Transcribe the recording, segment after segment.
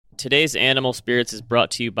Today's Animal Spirits is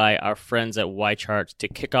brought to you by our friends at YChart. To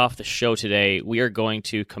kick off the show today, we are going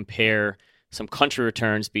to compare some country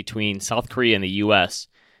returns between South Korea and the U.S.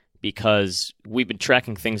 because we've been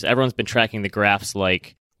tracking things. Everyone's been tracking the graphs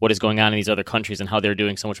like what is going on in these other countries and how they're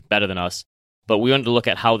doing so much better than us. But we wanted to look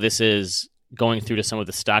at how this is going through to some of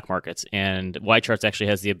the stock markets. And YCharts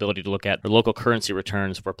actually has the ability to look at the local currency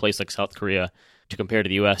returns for a place like South Korea to compare to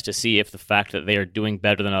the U.S. to see if the fact that they are doing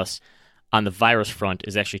better than us on the virus front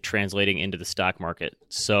is actually translating into the stock market.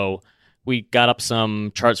 So we got up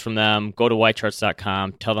some charts from them. Go to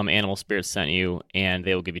ycharts.com, tell them Animal Spirits sent you, and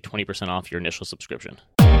they will give you 20% off your initial subscription.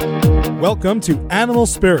 Welcome to Animal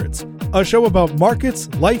Spirits, a show about markets,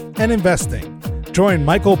 life, and investing. Join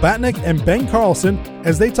Michael Batnick and Ben Carlson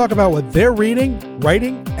as they talk about what they're reading,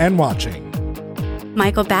 writing, and watching.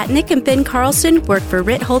 Michael Batnick and Ben Carlson work for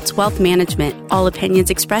Ritholtz Wealth Management. All opinions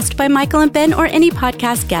expressed by Michael and Ben or any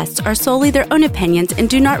podcast guests are solely their own opinions and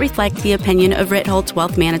do not reflect the opinion of Ritholtz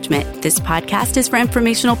Wealth Management. This podcast is for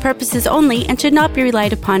informational purposes only and should not be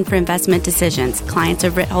relied upon for investment decisions. Clients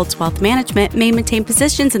of Ritholtz Wealth Management may maintain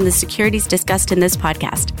positions in the securities discussed in this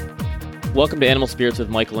podcast. Welcome to Animal Spirits with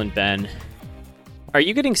Michael and Ben. Are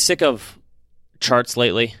you getting sick of charts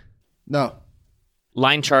lately? No.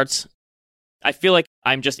 Line charts? I feel like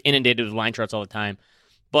I'm just inundated with line charts all the time.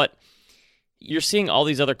 But you're seeing all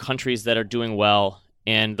these other countries that are doing well,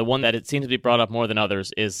 and the one that it seems to be brought up more than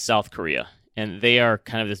others is South Korea. And they are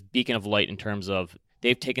kind of this beacon of light in terms of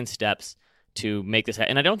they've taken steps to make this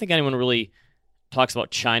happen. And I don't think anyone really talks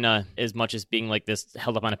about China as much as being like this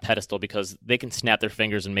held up on a pedestal because they can snap their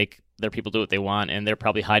fingers and make their people do what they want, and they're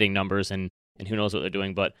probably hiding numbers and who knows what they're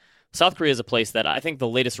doing. But South Korea is a place that I think the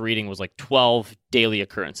latest reading was like 12 daily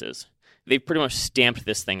occurrences. They've pretty much stamped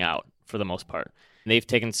this thing out for the most part. They've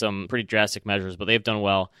taken some pretty drastic measures, but they've done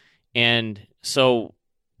well. And so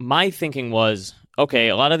my thinking was, okay,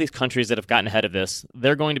 a lot of these countries that have gotten ahead of this,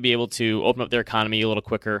 they're going to be able to open up their economy a little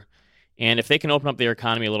quicker. And if they can open up their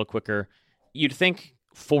economy a little quicker, you'd think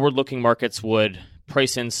forward-looking markets would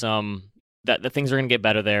price in some, that things are going to get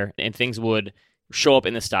better there and things would show up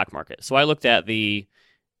in the stock market. So I looked at the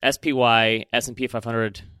SPY S&P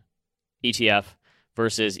 500 ETF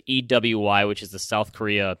versus EWY, which is the South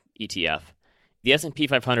Korea ETF. The S&P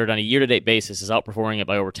 500 on a year-to-date basis is outperforming it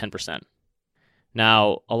by over 10%.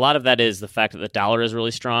 Now, a lot of that is the fact that the dollar is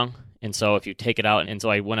really strong, and so if you take it out, and so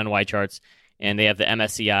I went on YCharts, and they have the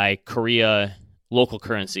MSCI Korea local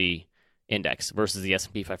currency index versus the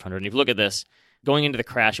S&P 500. And if you look at this, going into the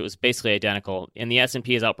crash, it was basically identical, and the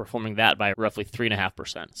S&P is outperforming that by roughly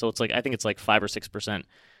 3.5%. So it's like, I think it's like 5 or 6%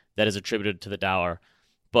 that is attributed to the dollar.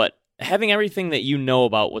 But having everything that you know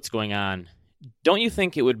about what's going on, don't you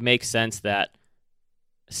think it would make sense that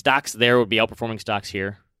stocks there would be outperforming stocks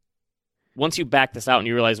here? Once you back this out and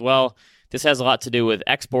you realize, well, this has a lot to do with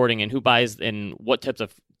exporting and who buys and what types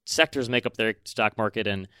of sectors make up their stock market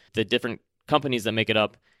and the different companies that make it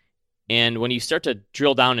up. And when you start to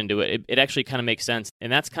drill down into it, it actually kind of makes sense.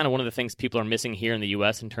 And that's kind of one of the things people are missing here in the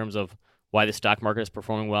U.S. in terms of why the stock market is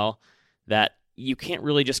performing well, that you can't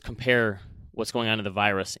really just compare what's going on in the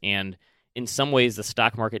virus. And in some ways, the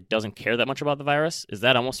stock market doesn't care that much about the virus. Is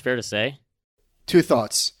that almost fair to say? Two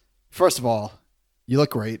thoughts. First of all, you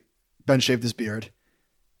look great. Ben shaved his beard.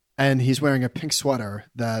 And he's wearing a pink sweater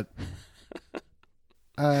that...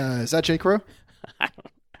 is that J. Crew?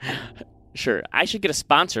 Sure. I should get a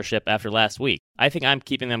sponsorship after last week. I think I'm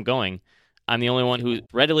keeping them going. I'm the only one who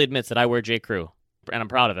readily admits that I wear J. Crew. And I'm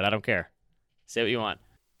proud of it. I don't care. Say what you want.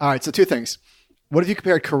 All right, so two things. What if you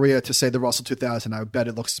compared Korea to, say, the Russell 2000? I would bet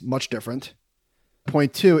it looks much different.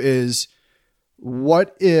 Point two is,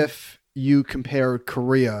 what if you compared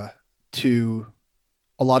Korea to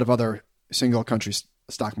a lot of other single country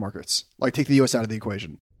stock markets? Like, take the U.S. out of the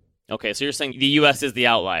equation. Okay, so you're saying the U.S. is the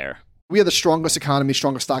outlier. We have the strongest economy,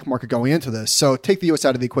 strongest stock market going into this. So take the U.S.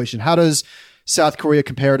 out of the equation. How does South Korea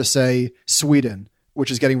compare to, say, Sweden,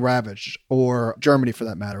 which is getting ravaged, or Germany for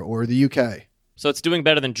that matter, or the UK? So it's doing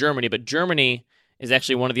better than Germany, but Germany is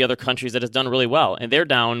actually one of the other countries that has done really well, and they're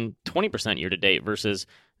down 20% year to date versus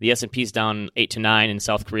the S&P's down 8 to 9 and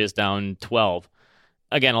South Korea's down 12.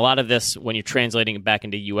 Again, a lot of this, when you're translating it back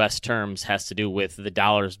into U.S. terms, has to do with the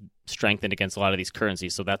dollar's strengthened against a lot of these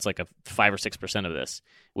currencies. So that's like a 5 or 6% of this,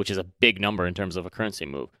 which is a big number in terms of a currency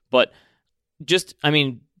move. But just, I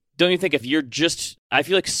mean, don't you think if you're just, I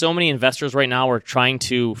feel like so many investors right now are trying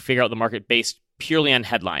to figure out the market based purely on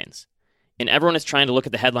headlines. And everyone is trying to look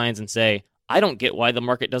at the headlines and say, I don't get why the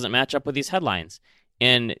market doesn't match up with these headlines.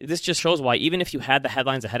 And this just shows why even if you had the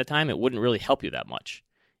headlines ahead of time, it wouldn't really help you that much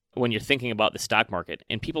when you're thinking about the stock market.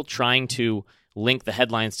 And people trying to link the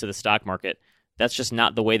headlines to the stock market, that's just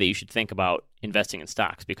not the way that you should think about investing in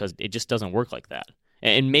stocks, because it just doesn't work like that.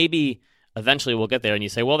 And maybe eventually we'll get there and you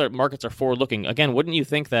say, well, their markets are forward-looking. Again, wouldn't you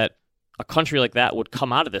think that a country like that would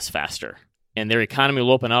come out of this faster and their economy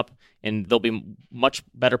will open up and they'll be much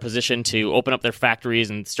better positioned to open up their factories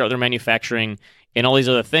and start their manufacturing and all these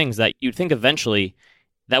other things that you'd think eventually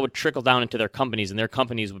that would trickle down into their companies and their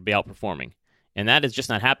companies would be outperforming. And that is just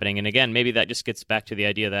not happening. And again, maybe that just gets back to the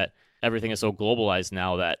idea that everything is so globalized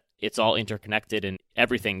now that it's all interconnected and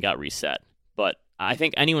everything got reset. But I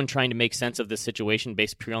think anyone trying to make sense of this situation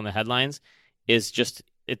based purely on the headlines is just,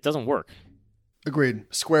 it doesn't work. Agreed.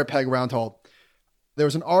 Square peg, round hole. There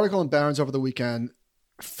was an article in Barron's over the weekend.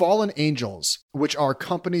 Fallen Angels, which are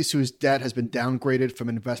companies whose debt has been downgraded from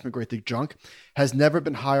investment grade to junk, has never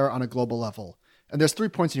been higher on a global level. And there's 3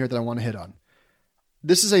 points in here that I want to hit on.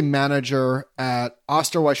 This is a manager at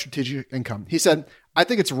Osterweiss Strategic Income. He said, I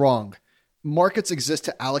think it's wrong. Markets exist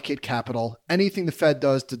to allocate capital. Anything the Fed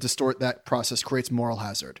does to distort that process creates moral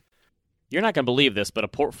hazard. You're not going to believe this, but a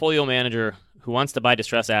portfolio manager who wants to buy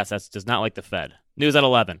distressed assets does not like the Fed. News at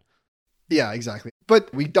 11. Yeah, exactly.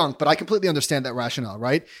 But we don't. But I completely understand that rationale,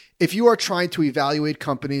 right? If you are trying to evaluate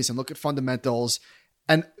companies and look at fundamentals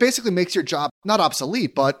and basically makes your job not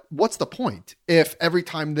obsolete, but what's the point if every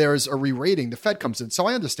time there's a re-rating, the Fed comes in? So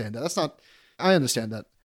I understand that. I understand that.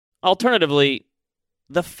 Alternatively,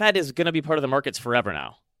 the Fed is going to be part of the markets forever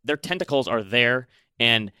now. Their tentacles are there,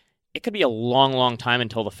 and it could be a long, long time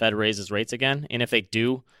until the Fed raises rates again. And if they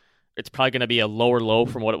do, it's probably going to be a lower low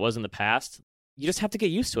from what it was in the past. You just have to get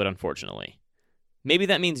used to it, unfortunately. Maybe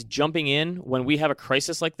that means jumping in when we have a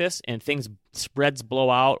crisis like this and spreads blow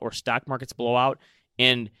out or stock markets blow out.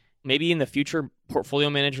 And maybe in the future, portfolio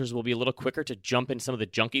managers will be a little quicker to jump in some of the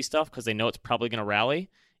junky stuff because they know it's probably going to rally.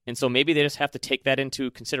 And so maybe they just have to take that into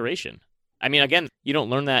consideration. I mean, again, you don't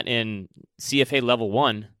learn that in CFA level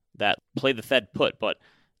 1, that play the Fed put, but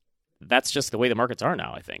that's just the way the markets are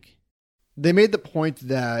now, I think. They made the point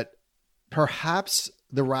that perhaps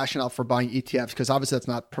the rationale for buying ETFs, because obviously that's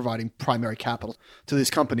not providing primary capital to these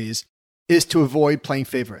companies, is to avoid playing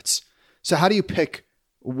favorites. So how do you pick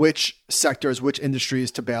which sectors, which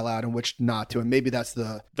industries to bail out and which not to? And maybe that's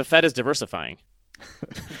the Fed is diversifying.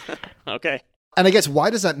 Okay. And I guess why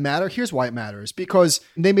does that matter? Here's why it matters. Because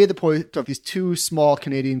they made the point of these two small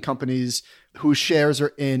Canadian companies whose shares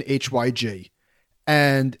are in HYG.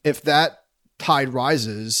 And if that tide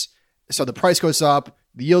rises, so the price goes up,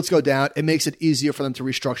 the yields go down, it makes it easier for them to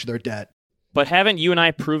restructure their debt. But haven't you and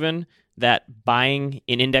I proven that buying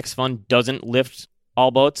an index fund doesn't lift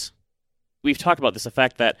all boats? We've talked about this, the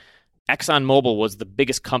fact that ExxonMobil was the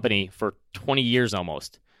biggest company for 20 years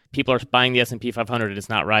almost. People are buying the S&P 500 and it's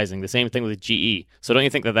not rising. The same thing with GE. So don't you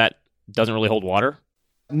think that doesn't really hold water?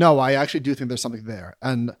 No, I actually do think there's something there.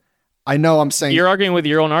 And I know I'm saying... You're arguing with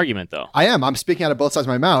your own argument, though. I am. I'm speaking out of both sides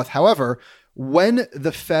of my mouth. However, when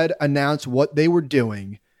the Fed announced what they were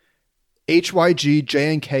doing, HYG,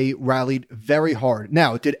 J&K rallied very hard.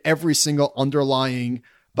 Now, did every single underlying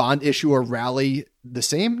bond issuer rally the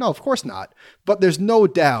same? No, of course not. But there's no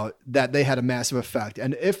doubt that they had a massive effect.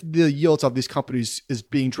 And if the yields of these companies is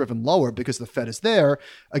being driven lower because the Fed is there,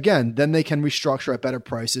 again, then they can restructure at better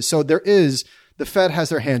prices. So the Fed has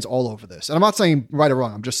their hands all over this. And I'm not saying right or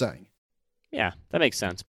wrong. I'm just saying. Yeah, that makes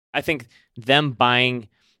sense. I think them buying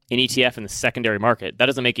an ETF in the secondary market, that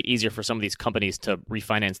doesn't make it easier for some of these companies to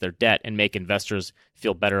refinance their debt and make investors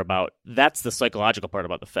feel better about. That's the psychological part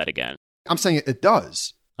about the Fed again. I'm saying it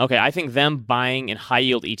does. Okay, I think them buying a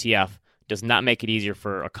high-yield ETF does not make it easier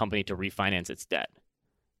for a company to refinance its debt.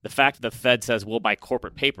 The fact that the Fed says we'll buy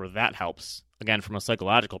corporate paper, that helps, again, from a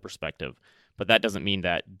psychological perspective. But that doesn't mean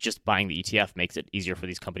that just buying the ETF makes it easier for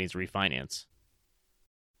these companies to refinance.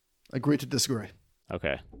 Agree to disagree.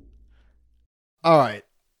 Okay. All right.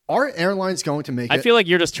 Are airlines going to make it? I feel like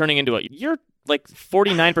you're just turning into you're like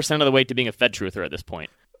 49% of the way to being a Fed truther at this point.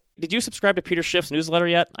 Did you subscribe to Peter Schiff's newsletter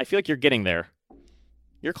yet? I feel like you're getting there.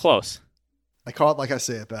 You're close. I call it like I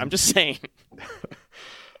say it, Ben. I'm just saying.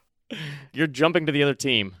 You're jumping to the other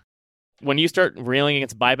team. When you start railing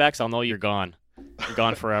against buybacks, I'll know you're gone. You're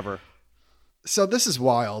gone forever. So this is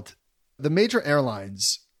wild. The major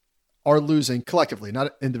airlines are losing collectively,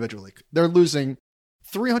 not individually. They're losing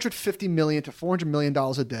 $350 million to $400 million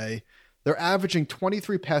a day. They're averaging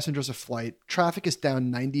 23 passengers a flight. Traffic is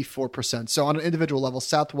down 94%. So on an individual level,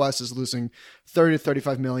 Southwest is losing 30 to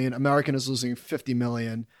 35 million. American is losing 50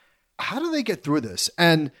 million. How do they get through this?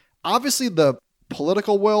 And obviously the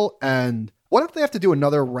political will, and what if they have to do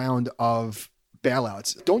another round of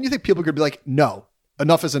bailouts? Don't you think people could be like, no,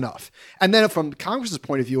 enough is enough? And then from Congress's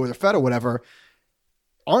point of view or the Fed or whatever,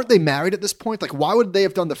 aren't they married at this point? Like, why would they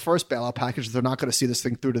have done the first bailout package if they're not going to see this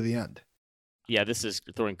thing through to the end? yeah, this is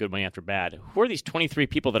throwing good money after bad. Who are these 23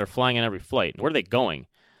 people that are flying on every flight? Where are they going?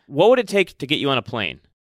 What would it take to get you on a plane?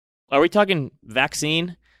 Are we talking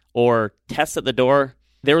vaccine or tests at the door?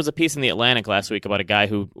 There was a piece in The Atlantic last week about a guy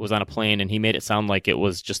who was on a plane and he made it sound like it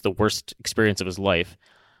was just the worst experience of his life.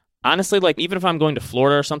 Honestly, like even if I'm going to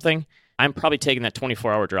Florida or something, I'm probably taking that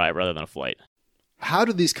 24-hour drive rather than a flight. How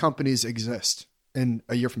do these companies exist in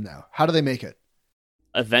a year from now? How do they make it?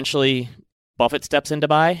 Eventually, Buffett steps in to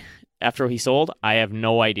buy after he sold. I have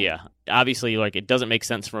no idea. Obviously, like it doesn't make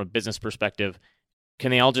sense from a business perspective.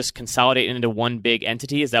 Can they all just consolidate into one big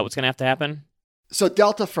entity? Is that what's going to have to happen? So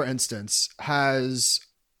Delta, for instance, has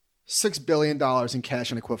 $6 billion in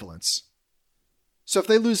cash and equivalents. So if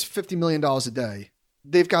they lose $50 million a day,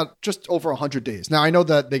 they've got just over 100 days. Now, I know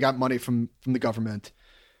that they got money from the government,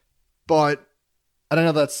 but I don't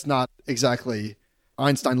know that's not exactly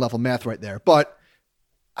Einstein-level math right there. But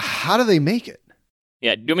how do they make it?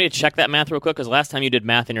 Yeah, do you want me to check that math real quick? Because last time you did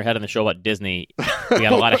math in your head on the show about Disney, we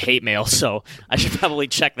got a lot of hate mail, so I should probably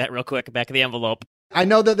check that real quick, back of the envelope. I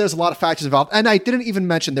know that there's a lot of factors involved, and I didn't even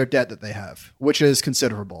mention their debt that they have, which is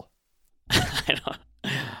considerable.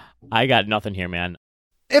 I got nothing here, man.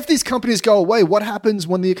 If these companies go away, what happens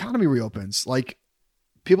when the economy reopens? Like,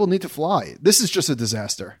 people need to fly. This is just a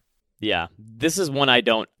disaster. Yeah, this is one I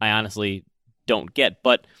honestly don't get,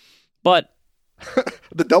 but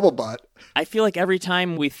the double butt. I feel like every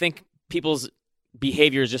time we think people's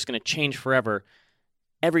behavior is just going to change forever,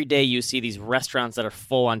 every day you see these restaurants that are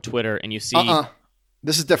full on Twitter and you see...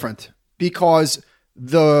 This is different because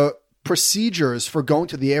the procedures for going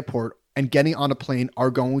to the airport and getting on a plane are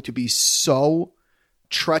going to be so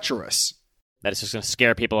treacherous. That it's just going to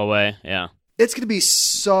scare people away. Yeah. It's going to be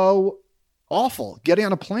so awful getting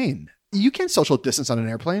on a plane. You can't social distance on an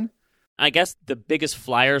airplane. I guess the biggest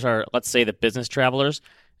flyers are, let's say, the business travelers.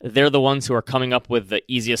 They're the ones who are coming up with the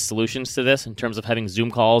easiest solutions to this in terms of having Zoom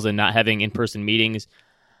calls and not having in-person meetings.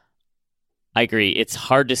 I agree. It's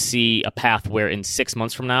hard to see a path where in 6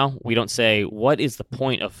 months from now, we don't say, what is the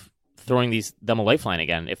point of throwing them a lifeline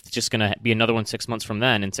again? If it's just going to be another one 6 months from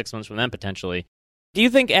then and 6 months from then potentially. Do you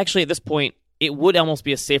think actually at this point, it would almost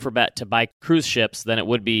be a safer bet to buy cruise ships than it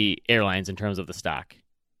would be airlines in terms of the stock?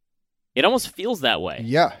 It almost feels that way.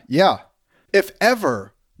 Yeah. If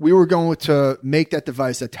ever we were going to make that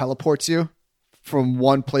device that teleports you from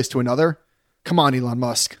one place to another, come on, Elon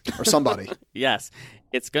Musk or somebody. Yes.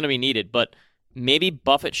 It's going to be needed, but maybe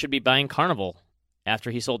Buffett should be buying Carnival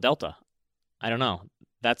after he sold Delta. I don't know.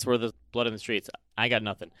 That's where the blood in the streets. I got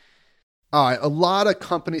nothing. All right. A lot of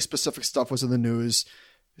company-specific stuff was in the news.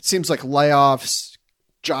 It seems like layoffs,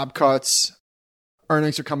 job cuts,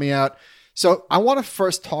 earnings are coming out. So I want to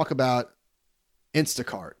first talk about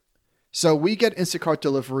Instacart. So we get Instacart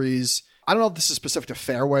deliveries. I don't know if this is specific to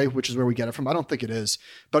Fairway, which is where we get it from. I don't think it is.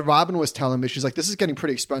 But Robin was telling me, she's like, this is getting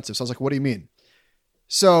pretty expensive. So I was like, what do you mean?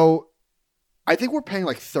 So I think we're paying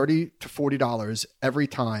like $30 to $40 every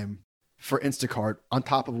time for Instacart on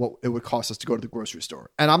top of what it would cost us to go to the grocery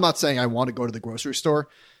store. And I'm not saying I want to go to the grocery store.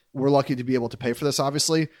 We're lucky to be able to pay for this,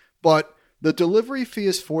 obviously. But the delivery fee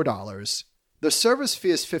is $4. The service fee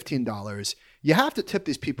is $15. You have to tip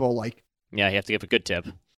these people like... Yeah, you have to give a good tip.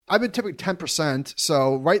 I've been tipping 10%.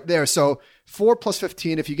 So right there. So 4 plus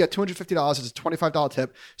 15. If you get $250, it's a $25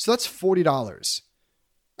 tip. So that's $40.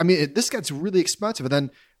 I mean, this gets really expensive. And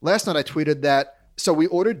then last night I tweeted that, so we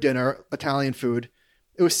ordered dinner, Italian food.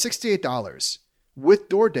 It was $68. With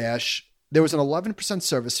DoorDash, there was an 11%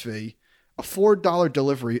 service fee, a $4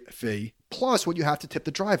 delivery fee, plus what you have to tip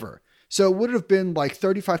the driver. So it would have been like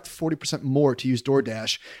 35 to 40% more to use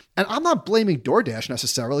DoorDash. And I'm not blaming DoorDash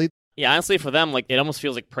necessarily. Yeah, honestly, for them, like it almost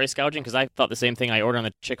feels like price gouging because I thought the same thing. I order on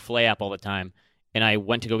the Chick-fil-A app all the time, and I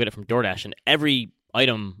went to go get it from DoorDash, and every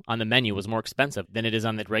item on the menu was more expensive than it is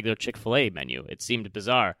on the regular Chick-fil-A menu. It seemed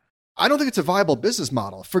bizarre. I don't think it's a viable business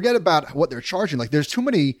model. Forget about what they're charging. Like there's too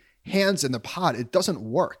many hands in the pot. It doesn't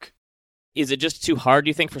work. Is it just too hard, do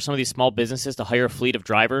you think, for some of these small businesses to hire a fleet of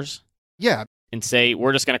drivers? Yeah. And say,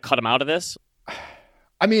 we're just going to cut them out of this?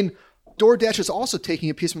 I mean, DoorDash is also taking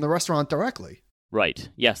a piece from the restaurant directly. Right.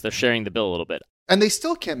 Yes, they're sharing the bill a little bit. And they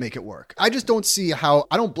still can't make it work. I just don't see how,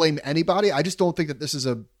 I don't blame anybody. I just don't think that this is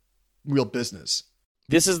a real business.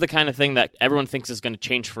 This is the kind of thing that everyone thinks is going to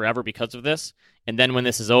change forever because of this. And then when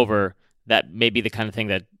this is over, that may be the kind of thing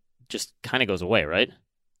that just kind of goes away, right?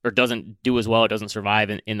 Or doesn't do as well, it doesn't survive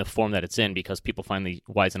in the form that it's in because people finally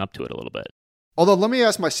wisen up to it a little bit. Although, let me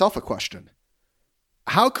ask myself a question.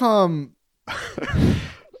 How come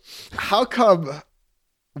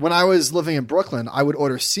when I was living in Brooklyn, I would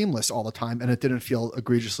order Seamless all the time and it didn't feel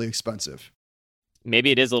egregiously expensive?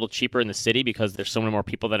 maybe it is a little cheaper in the city because there's so many more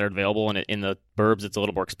people that are available, and in the burbs it's a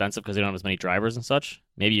little more expensive because they don't have as many drivers and such.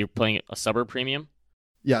 Maybe you're playing a suburb premium.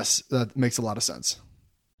 Yes, that makes a lot of sense.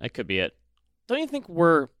 That could be it. Don't you think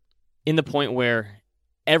we're in the point where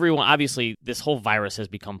everyone, obviously, this whole virus has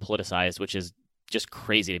become politicized, which is just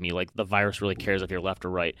crazy to me. Like, the virus really cares if you're left or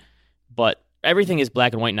right. But everything is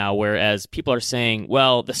black and white now, whereas people are saying,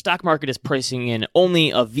 well, the stock market is pricing in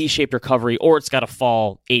only a V-shaped recovery, or it's got to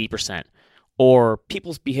fall 80%. Or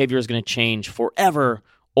people's behavior is going to change forever,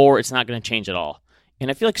 or it's not going to change at all.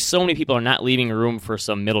 And I feel like so many people are not leaving room for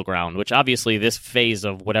some middle ground, which obviously this phase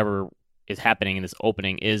of whatever is happening in this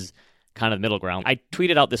opening is kind of middle ground. I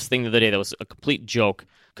tweeted out this thing the other day that was a complete joke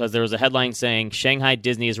because there was a headline saying Shanghai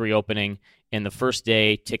Disney is reopening, and the first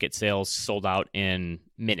day ticket sales sold out in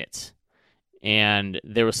minutes. And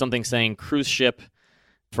there was something saying cruise ship,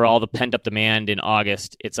 for all the pent-up demand in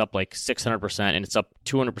August, it's up like 600%, and it's up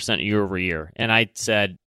 200% year over year. And I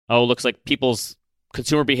said, oh, looks like people's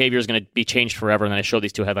consumer behavior is going to be changed forever. And then I showed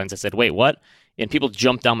these two headlines. I said, wait, what? And people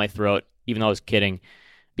jumped down my throat, even though I was kidding,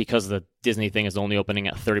 because the Disney thing is only opening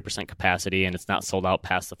at 30% capacity, and it's not sold out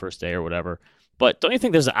past the first day or whatever. But don't you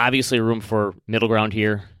think there's obviously room for middle ground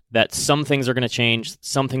here? That some things are going to change,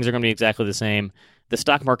 some things are going to be exactly the same. The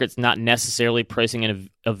stock market's not necessarily pricing in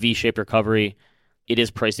a V-shaped recovery. It is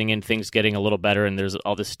pricing in things getting a little better, and there's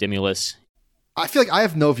all this stimulus. I feel like I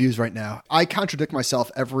have no views right now. I contradict myself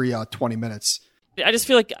every 20 minutes. I just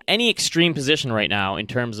feel like any extreme position right now in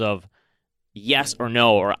terms of yes or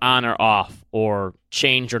no, or on or off, or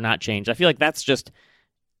change or not change, I feel like that's just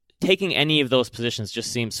taking any of those positions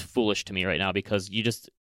just seems foolish to me right now because you just,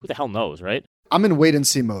 who the hell knows, right? I'm in wait and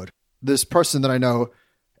see mode. This person that I know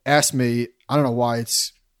asked me, I don't know why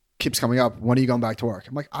it's keeps coming up, when are you going back to work?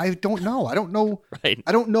 I'm like, I don't know. I don't know. Right.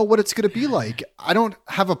 I don't know what it's going to be like. I don't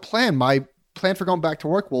have a plan. My plan for going back to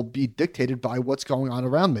work will be dictated by what's going on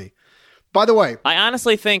around me. By the way, I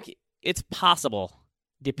honestly think it's possible,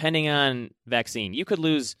 depending on vaccine. You could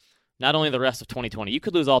lose not only the rest of 2020, you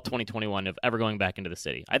could lose all 2021 of ever going back into the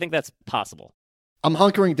city. I think that's possible. I'm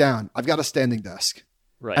hunkering down. I've got a standing desk.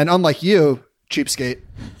 Right. And unlike you, cheapskate,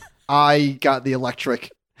 I got the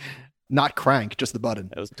electric, not crank, just the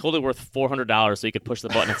button. It was totally worth $400 so you could push the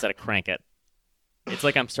button instead of crank it. It's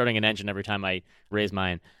like I'm starting an engine every time I raise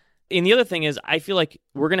mine. And the other thing is, I feel like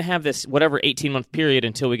we're going to have this whatever 18-month period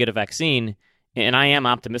until we get a vaccine, and I am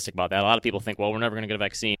optimistic about that. A lot of people think, well, we're never going to get a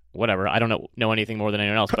vaccine. Whatever. I don't know anything more than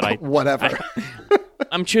anyone else, but Whatever.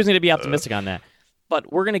 I'm choosing to be optimistic on that.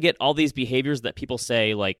 But we're going to get all these behaviors that people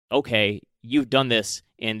say, like, okay, you've done this,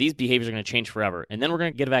 and these behaviors are going to change forever. And then we're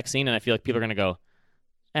going to get a vaccine, and I feel like people are going to go,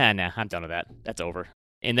 nah, I'm done with that. That's over.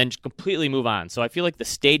 And then just completely move on. So I feel like the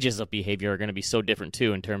stages of behavior are going to be so different,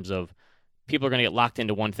 too, in terms of people are going to get locked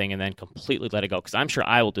into one thing and then completely let it go, because I'm sure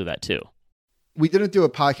I will do that, too. We didn't do a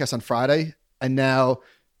podcast on Friday, and now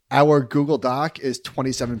our Google Doc is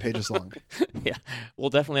 27 pages long. Yeah, we'll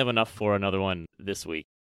definitely have enough for another one this week.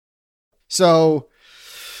 So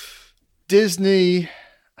Disney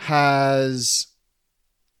has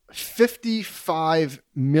 55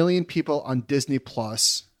 million people on Disney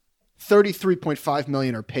Plus. 33.5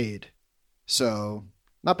 million are paid. So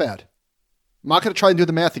not bad. I'm not going to try and do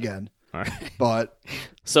the math again. All right. But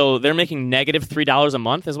so they're making negative $3 a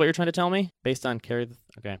month is what you're trying to tell me based on carry.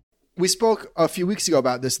 Okay. We spoke a few weeks ago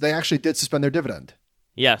about this. They actually did suspend their dividend.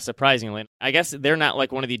 Yeah, surprisingly. I guess they're not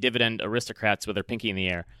like one of the dividend aristocrats with their pinky in the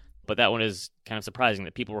air. But that one is kind of surprising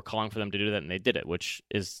that people were calling for them to do that, and they did it, which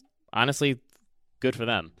is honestly good for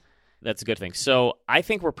them. That's a good thing. So I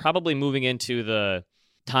think we're probably moving into the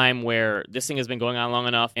time where this thing has been going on long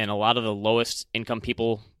enough, and a lot of the lowest income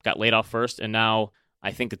people got laid off first, and now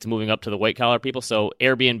I think it's moving up to the white-collar people. So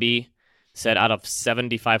Airbnb said out of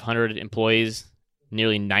 7,500 employees,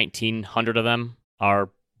 nearly 1,900 of them are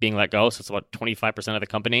being let go, so it's about 25% of the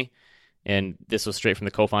company, and this was straight from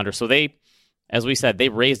the co-founder. So they, as we said, they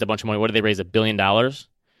raised a bunch of money. What did they raise? $1 billion, and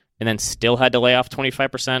then still had to lay off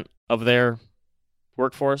 25% of their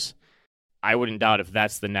workforce. I wouldn't doubt if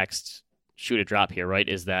that's the next shoe to drop here, right?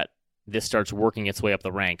 Is that this starts working its way up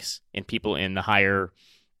the ranks, and people in the higher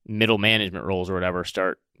middle management roles or whatever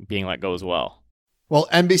start being let go as well. Well,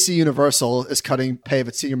 NBC Universal is cutting pay of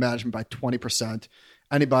its senior management by 20%.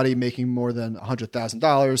 Anybody making more than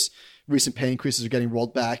 $100,000, recent pay increases are getting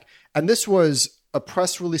rolled back. And this was a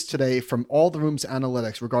press release today from All the Rooms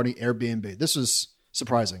Analytics regarding Airbnb. This was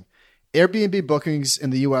surprising. Airbnb bookings in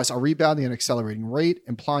the U.S. are rebounding at an accelerating rate,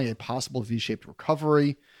 implying a possible V-shaped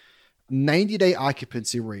recovery. 90-day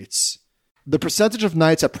occupancy rates. The percentage of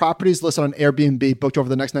nights that properties listed on Airbnb booked over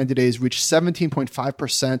the next 90 days reached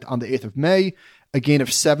 17.5% on the 8th of May, a gain of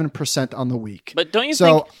 7% on the week. But don't you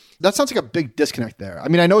so think that sounds like a big disconnect there? I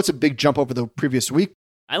mean, I know it's a big jump over the previous week.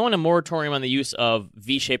 I want a moratorium on the use of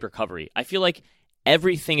V-shaped recovery. I feel like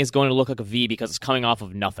everything is going to look like a V because it's coming off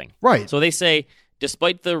of nothing. Right. So they say,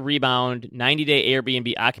 despite the rebound, 90-day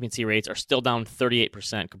Airbnb occupancy rates are still down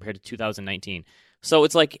 38% compared to 2019. So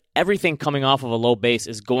it's like everything coming off of a low base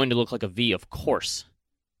is going to look like a V, of course.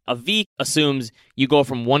 A V assumes you go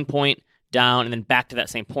from one point down and then back to that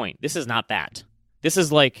same point. This is not that. This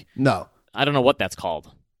is like, No. I don't know what that's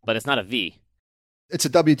called, but it's not a V. It's a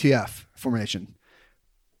WTF formation.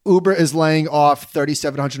 Uber is laying off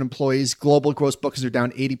 3,700 employees. Global gross bookings are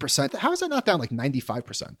down 80%. How is that not down like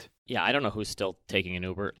 95%? Yeah, I don't know who's still taking an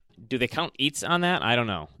Uber. Do they count Eats on that? I don't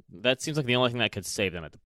know. That seems like the only thing that could save them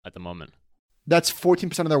at the moment. That's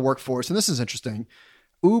 14% of their workforce. And this is interesting.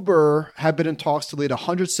 Uber had been in talks to lead a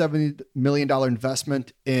 $170 million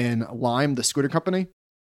investment in Lime, the scooter company.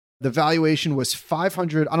 The valuation was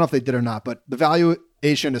 $500. I don't know if they did or not, but the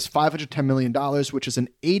valuation is $510 million, which is an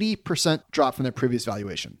 80% drop from their previous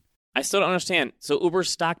valuation. I still don't understand. So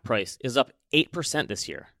Uber's stock price is up 8% this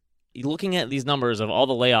year. You're looking at these numbers of all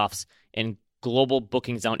the layoffs and global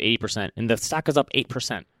bookings down 80%, and the stock is up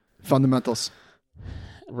 8%. Fundamentals.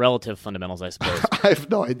 Relative fundamentals, I suppose. I have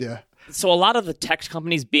no idea. So a lot of the tech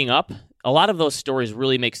companies being up, a lot of those stories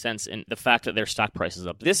really make sense in the fact that their stock price is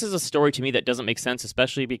up. This is a story to me that doesn't make sense,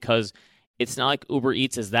 especially because it's not like Uber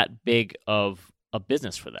Eats is that big of a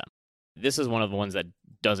business for them. This is one of the ones that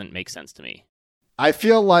doesn't make sense to me. I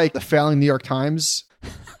feel like the failing New York Times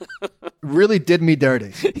really did me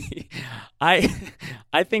dirty. I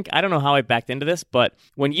think, I don't know how I backed into this, but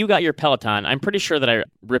when you got your Peloton, I'm pretty sure that I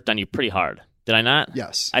ripped on you pretty hard. Did I not?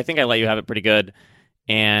 Yes. I think I let you have it pretty good.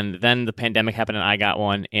 And then the pandemic happened and I got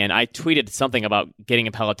one. And I tweeted something about getting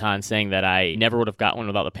a Peloton saying that I never would have got one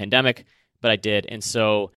without the pandemic, but I did. And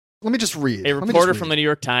so Let me just read. a reporter from the New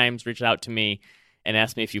York Times reached out to me and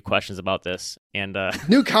asked me a few questions about this. And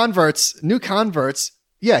New converts.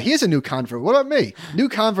 Yeah, he is a new convert. What about me? New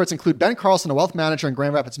converts include Ben Carlson, a wealth manager in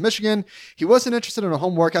Grand Rapids, Michigan. He wasn't interested in a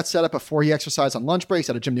home workout setup before he exercised on lunch breaks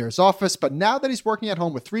at a gym near his office, but now that he's working at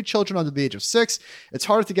home with 3 children under the age of 6, it's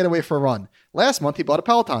harder to get away for a run. Last month, he bought a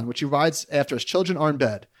Peloton, which he rides after his children are in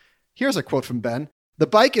bed. Here's a quote from Ben. "The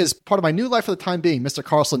bike is part of my new life for the time being," Mr.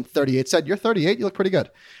 Carlson, 38, said. "You're 38, you look pretty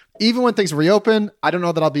good. Even when things reopen, I don't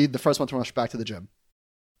know that I'll be the first one to rush back to the gym."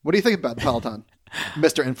 What do you think about the Peloton,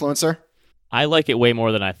 Mr. Influencer? I like it way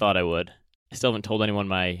more than I thought I would. I still haven't told anyone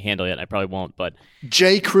my handle yet. I probably won't, but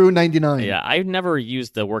JCrew99. yeah, I've never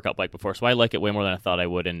used the workout bike before, so I like it way more than I thought I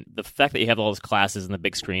would. And the fact that you have all those classes and the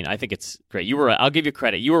big screen, I think it's great. You were right. I'll give you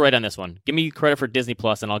credit. You were right on this one. Give me credit for Disney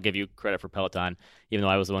Plus, and I'll give you credit for Peloton, even though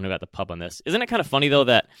I was the one who got the pub on this. Isn't it kind of funny, though,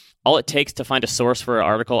 that all it takes to find a source for an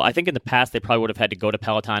article, I think in the past they probably would have had to go to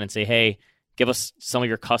Peloton and say, hey, give us some of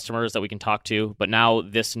your customers that we can talk to. But now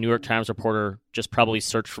this New York Times reporter just probably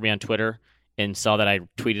searched for me on Twitter and saw that I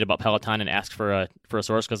tweeted about Peloton and asked for a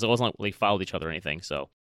source because it wasn't like they followed each other or anything. So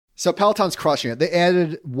Peloton's crushing it. They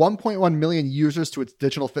added 1.1 million users to its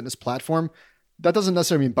digital fitness platform. That doesn't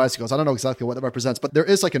necessarily mean bicycles. I don't know exactly what that represents, but there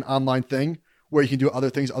is like an online thing where you can do other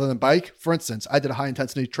things other than bike. For instance, I did a high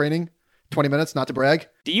intensity training, 20 minutes, not to brag.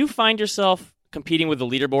 do you find yourself competing with the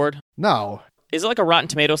leaderboard? No, Is it like a Rotten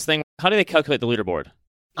Tomatoes thing? How do they calculate the leaderboard?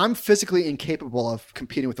 I'm physically incapable of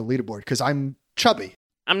competing with the leaderboard because I'm chubby.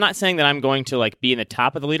 I'm not saying that I'm going to like be in the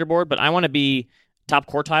top of the leaderboard, but I want to be top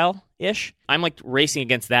quartile-ish. I'm like racing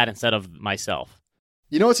against that instead of myself.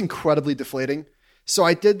 You know, it's incredibly deflating. So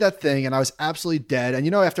I did that thing and I was absolutely dead. And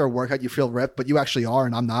you know, after a workout, you feel ripped, but you actually are,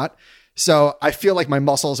 and I'm not. So I feel like my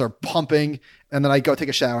muscles are pumping, and then I go take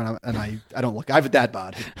a shower and I don't look. I have a dad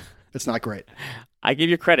bod. It's not great. I give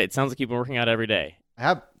you credit. It sounds like you've been working out every day. I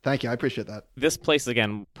have. Thank you. I appreciate that. This place,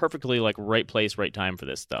 again, perfectly like right place, right time for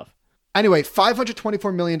this stuff. Anyway,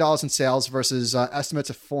 $524 million in sales versus estimates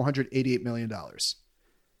of $488 million.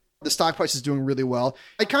 The stock price is doing really well.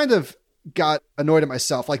 I kind of got annoyed at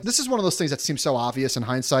myself. Like, this is one of those things that seems so obvious in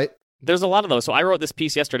hindsight. There's a lot of those. So I wrote this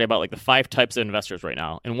piece yesterday about like the 5 types of investors right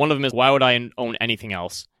now. And one of them is, why would I own anything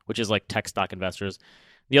else? Which is like tech stock investors.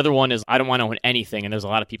 The other one is, I don't want to own anything. And there's a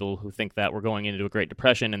lot of people who think that we're going into a Great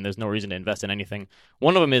Depression and there's no reason to invest in anything.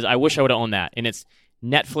 One of them is, I wish I would have owned that. And it's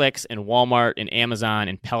Netflix and Walmart and Amazon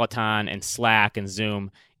and Peloton and Slack and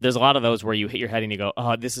Zoom. There's a lot of those where you hit your head and you go,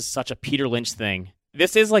 oh, this is such a Peter Lynch thing.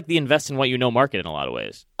 This is like the invest in what you know market in a lot of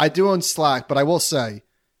ways. I do own Slack, but I will say,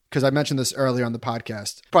 because I mentioned this earlier on the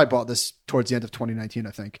podcast, probably bought this towards the end of 2019,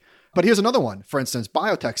 I think. But here's another one, for instance,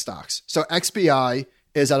 biotech stocks. So XBI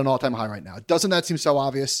is at an all-time high right now. Doesn't that seem so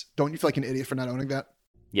obvious? Don't you feel like an idiot for not owning that?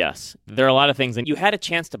 Yes. There are a lot of things, and you had a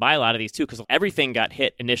chance to buy a lot of these too, because everything got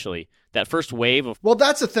hit initially. That first wave of... Well,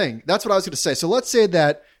 that's the thing. That's what I was going to say. So let's say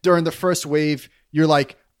that during the first wave, you're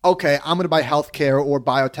like, okay, I'm going to buy healthcare or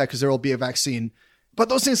biotech because there will be a vaccine. But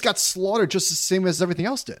those things got slaughtered just the same as everything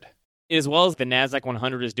else did. As well as the NASDAQ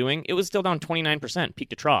 100 is doing, it was still down 29%, peak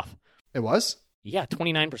to trough. It was? Yeah,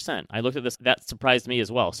 29%. I looked at this. That surprised me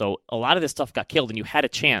as well. So a lot of this stuff got killed, and you had a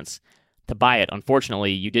chance to buy it.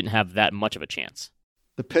 Unfortunately, you didn't have that much of a chance.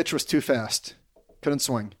 The pitch was too fast. Couldn't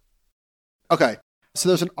swing. Okay. So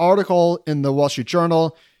there's an article in the Wall Street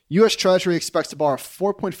Journal. U.S. Treasury expects to borrow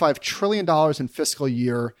 $4.5 trillion in fiscal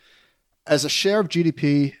year. As a share of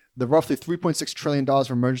GDP, the roughly $3.6 trillion of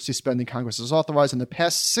emergency spending Congress has authorized in the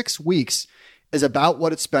past 6 weeks is about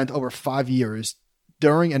what it spent over 5 years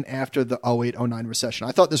during and after the 08-09 recession.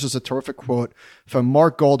 I thought this was a terrific quote from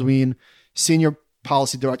Mark Goldwyn, Senior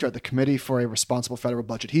Policy Director at the Committee for a Responsible Federal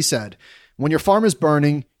Budget. He said, when your farm is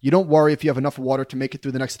burning, you don't worry if you have enough water to make it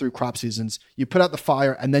through the next 3 crop seasons. You put out the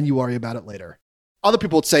fire and then you worry about it later. Other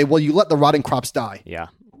people would say, well, you let the rotting crops die. Yeah,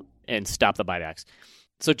 and stop the buybacks.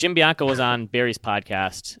 So Jim Bianco was on Barry's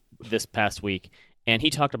podcast this past week, and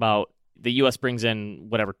he talked about the U.S. brings in,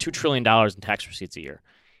 $2 trillion in tax receipts a year.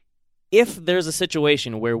 If there's a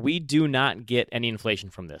situation where we do not get any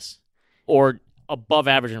inflation from this, or above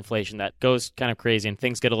average inflation that goes kind of crazy and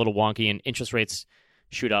things get a little wonky and interest rates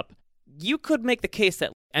shoot up, you could make the case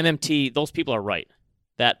that MMT, those people are right.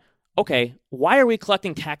 That, okay, why are we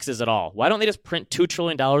collecting taxes at all? Why don't they just print $2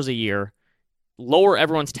 trillion a year, lower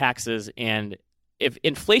everyone's taxes, and if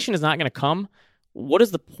inflation is not going to come, what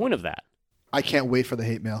is the point of that? I can't wait for the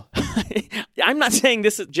hate mail. I'm not saying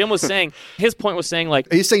this. Jim was saying, his point was saying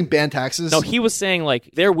like... Are you saying ban taxes? No, he was saying like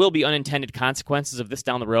there will be unintended consequences of this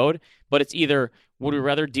down the road, but it's either would we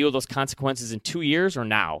rather deal with those consequences in 2 years or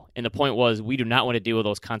now? And the point was we do not want to deal with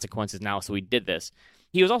those consequences now, so we did this.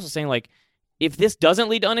 He was also saying like if this doesn't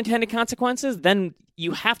lead to unintended consequences, then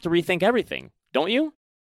you have to rethink everything, don't you?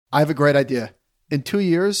 I have a great idea. In 2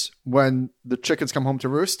 years, when the chickens come home to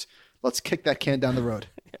roost, let's kick that can down the road.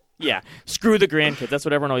 Yeah, screw the grandkids. That's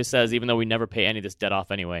what everyone always says, even though we never pay any of this debt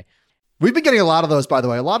off anyway. We've been getting a lot of those, by the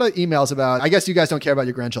way. A lot of emails about, I guess you guys don't care about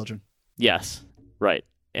your grandchildren. Yes, right.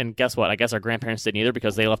 And guess what? I guess our grandparents didn't either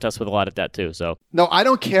because they left us with a lot of debt too. So no, I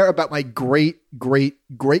don't care about my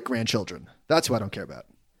great-great-great-grandchildren. That's who I don't care about.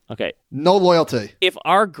 Okay. No loyalty. If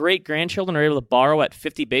our great-grandchildren are able to borrow at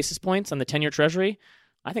 50 basis points on the 10-year treasury,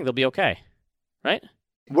 I think they'll be okay, right?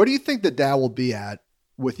 Where do you think the Dow will be at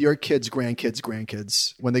with your kids,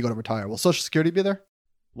 grandkids when they go to retire? Will Social Security be there?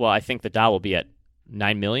 Well, I think the Dow will be at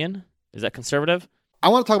 9 million. Is that conservative? I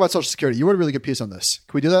want to talk about Social Security. You wrote a really good piece on this.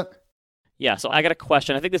 Can we do that? Yeah, so I got a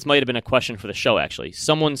question. I think this might have been a question for the show, actually.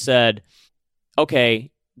 Someone said,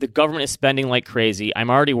 okay, the government is spending like crazy.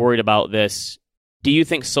 I'm already worried about this. Do you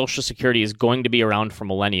think Social Security is going to be around for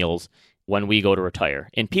millennials when we go to retire?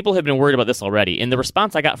 And people have been worried about this already. And the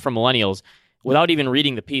response I got from millennials, without even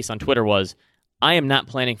reading the piece on Twitter, was, I am not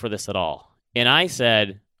planning for this at all. And I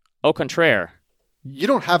said, au contraire. You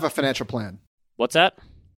don't have a financial plan. What's that?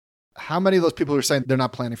 How many of those people who are saying they're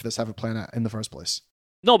not planning for this have a plan in the first place?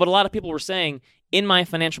 No, but a lot of people were saying, in my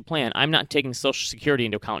financial plan, I'm not taking Social Security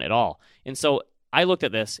into account at all. And so I looked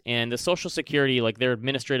at this, and the Social Security, like their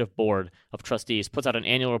administrative board of trustees, puts out an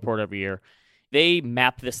annual report every year. They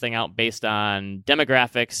map this thing out based on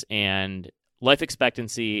demographics and life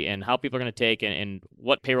expectancy and how people are going to take and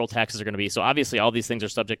what payroll taxes are going to be. So obviously all these things are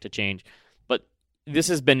subject to change. But this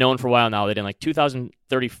has been known for a while now that in like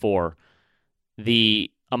 2034,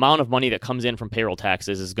 the amount of money that comes in from payroll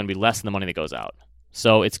taxes is going to be less than the money that goes out.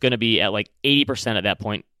 So it's going to be at like 80% at that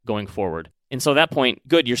point going forward. And so at that point,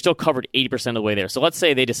 good, you're still covered 80% of the way there. So let's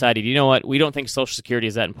say they decided, you know what, we don't think Social Security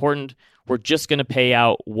is that important. We're just going to pay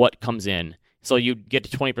out what comes in. So you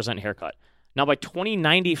get a 20% haircut. Now by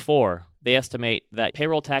 2094, they estimate that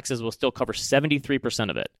payroll taxes will still cover 73%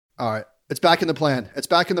 of it. All right. It's back in the plan. It's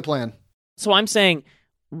back in the plan. So I'm saying,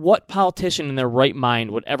 what politician in their right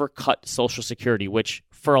mind would ever cut Social Security, which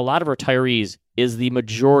for a lot of retirees is the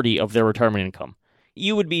majority of their retirement income?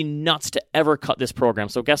 You would be nuts to ever cut this program.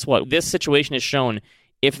 So guess what? This situation has shown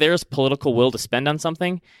if there's political will to spend on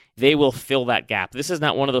something, they will fill that gap. This is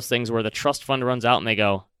not one of those things where the trust fund runs out and they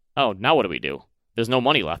go, oh, now what do we do? There's no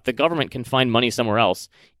money left. The government can find money somewhere else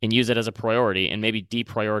and use it as a priority and maybe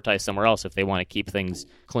deprioritize somewhere else if they want to keep things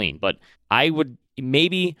clean. But I would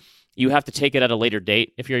maybe you have to take it at a later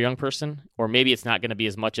date if you're a young person, or maybe it's not going to be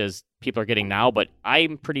as much as people are getting now. But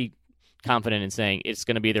I'm pretty confident in saying it's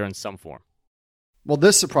going to be there in some form. Well,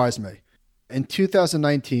 this surprised me. In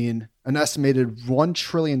 2019, an estimated $1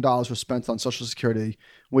 trillion was spent on Social Security,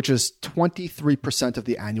 which is 23% of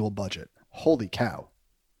the annual budget. Holy cow.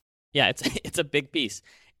 Yeah, it's a big piece.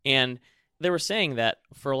 And they were saying that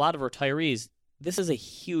for a lot of retirees, this is a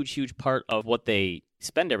huge, huge part of what they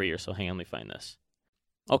spend every year. So hang on, let me find this.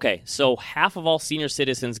 Okay, so half of all senior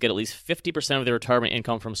citizens get at least 50% of their retirement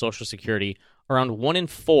income from Social Security. Around 1 in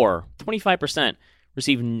 4, 25%,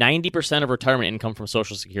 receive 90% of retirement income from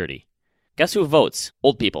Social Security. Guess who votes?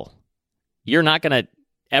 Old people. You're not going to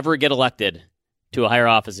ever get elected to a higher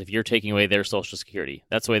office if you're taking away their Social Security.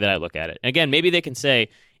 That's the way that I look at it. Again, maybe they can say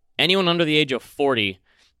anyone under the age of 40,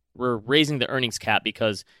 we're raising the earnings cap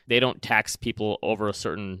because they don't tax people over a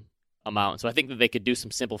certain amount. So I think that they could do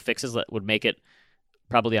some simple fixes that would make it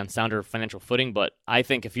probably on sounder financial footing. But I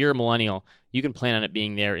think if you're a millennial, you can plan on it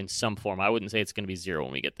being there in some form. I wouldn't say it's going to be zero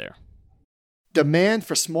when we get there. Demand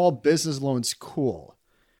for small business loans cool.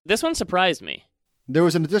 This one surprised me. There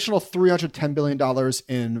was an additional $310 billion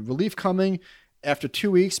in relief coming. After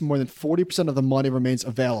 2 weeks, more than 40% of the money remains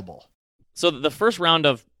available. So the first round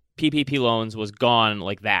of PPP loans was gone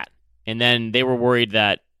like that. And then they were worried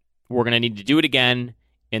that we're going to need to do it again,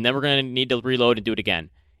 and then we're going to need to reload and do it again.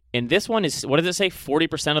 And this one is, what does it say?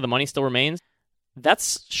 40% of the money still remains?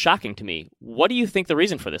 That's shocking to me. What do you think the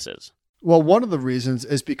reason for this is? Well, one of the reasons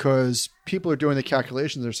is because people are doing the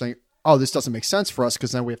calculations. They're saying, oh, this doesn't make sense for us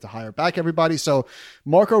because then we have to hire back everybody. So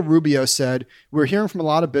Marco Rubio said, we're hearing from a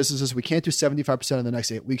lot of businesses we can't do 75% in the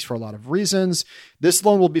next 8 weeks for a lot of reasons. This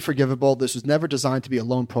loan will be forgivable. This was never designed to be a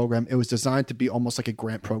loan program. It was designed to be almost like a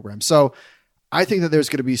grant program. So I think that there's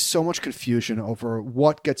going to be so much confusion over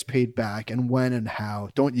what gets paid back and when and how.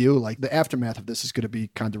 Don't you? Like the aftermath of this is going to be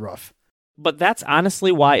kind of rough. But that's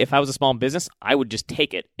honestly why if I was a small business, I would just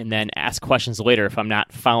take it and then ask questions later if I'm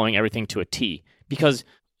not following everything to a T. Because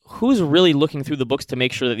who's really looking through the books to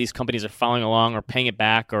make sure that these companies are following along or paying it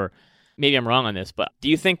back? Or maybe I'm wrong on this, but do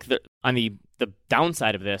you think that on the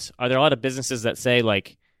downside of this, are there a lot of businesses that say,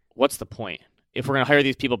 like, what's the point? If we're going to hire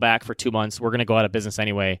these people back for 2 months, we're going to go out of business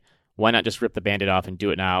anyway. Why not just rip the Band-Aid off and do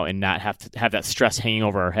it now and not have to have that stress hanging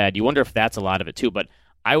over our head? You wonder if that's a lot of it too. But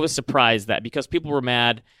I was surprised that because people were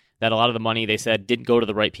mad that a lot of the money they said didn't go to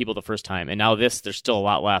the right people the first time. And now there's still a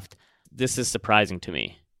lot left. This is surprising to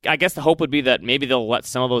me. I guess the hope would be that maybe they'll let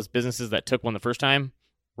some of those businesses that took one the first time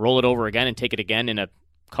roll it over again and take it again in a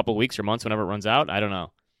couple of weeks or months whenever it runs out. I don't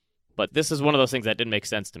know. But this is one of those things that didn't make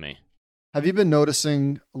sense to me. Have you been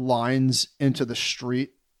noticing lines into the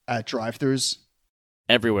street at drive-thrus?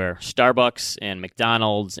 Everywhere. Starbucks and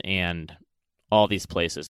McDonald's and all these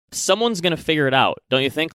places. Someone's going to figure it out, don't you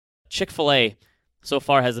think? Chick-fil-A so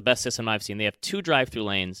far has the best system I've seen. They have 2 drive-through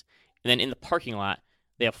lanes, and then in the parking lot,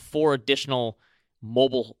 they have 4 additional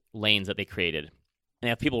mobile lanes that they created. And they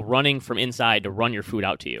have people running from inside to run your food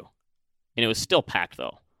out to you. And it was still packed,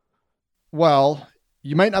 though. Well,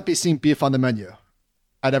 you might not be seeing beef on the menu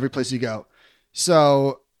at every place you go.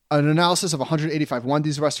 So an analysis of 185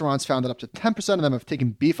 Wendy's restaurants found that up to 10% of them have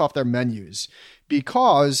taken beef off their menus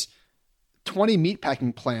because 20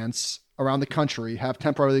 meatpacking plants around the country have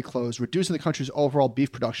temporarily closed, reducing the country's overall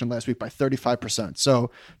beef production last week by 35%.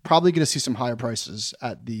 So probably going to see some higher prices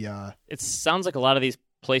at the... It sounds like a lot of these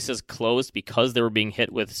places closed because they were being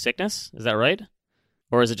hit with sickness. Is that right?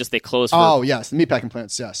 Or is it just they closed for... Oh, yes. The meatpacking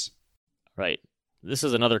plants, yes. Right. This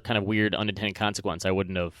is another kind of weird unintended consequence I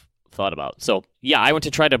wouldn't have thought about. So, yeah, I went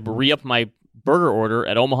to try to re-up my burger order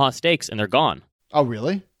at Omaha Steaks, and they're gone. Oh,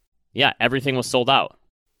 really? Yeah, everything was sold out.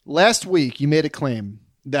 Last week, you made a claim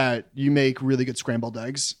that you make really good scrambled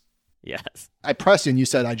eggs. Yes. I pressed you and you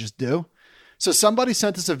said, I just do. So somebody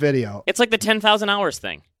sent us a video. It's like the 10,000 hours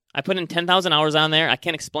thing. I put in 10,000 hours on there. I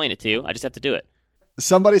can't explain it to you. I just have to do it.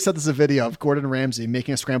 Somebody sent us a video of Gordon Ramsay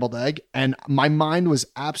making a scrambled egg, and my mind was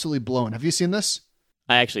absolutely blown. Have you seen this?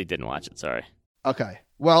 I actually didn't watch it. Sorry. Okay.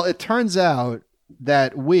 Well, it turns out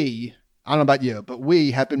that I don't know about you, but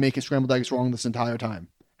we have been making scrambled eggs wrong this entire time.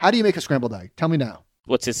 How do you make a scrambled egg? Tell me now.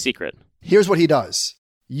 What's his secret? Here's what he does.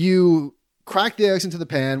 You crack the eggs into the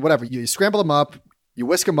pan, whatever. You scramble them up, you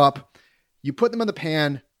whisk them up, you put them in the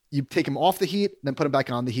pan, you take them off the heat, then put them back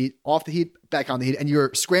on the heat, off the heat, back on the heat, and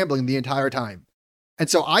you're scrambling the entire time. And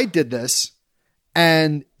so I did this,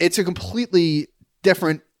 and it's a completely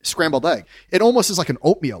different scrambled egg. It almost is like an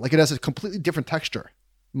oatmeal. Like it has a completely different texture.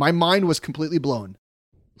 My mind was completely blown.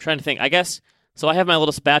 I'm trying to think. I guess, so I have my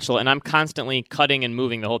little spatula, and I'm constantly cutting and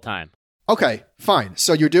moving the whole time. Okay, fine.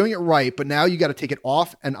 So you're doing it right, but now you got to take it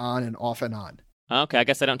off and on and off and on. Okay, I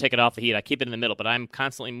guess I don't take it off the heat. I keep it in the middle, but I'm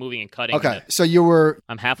constantly moving and cutting. Okay, so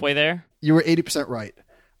I'm halfway there? You were 80% right.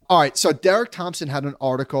 All right, so Derek Thompson had an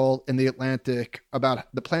article in The Atlantic about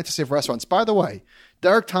the plan to save restaurants. By the way,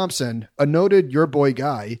 Derek Thompson, a noted Your Boy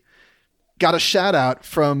guy, got a shout out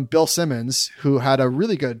from Bill Simmons, who had a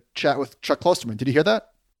really good chat with Chuck Klosterman. Did you hear that?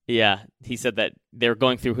 Yeah, he said that they're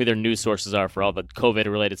going through who their news sources are for all the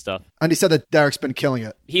COVID-related stuff. And he said that Derek's been killing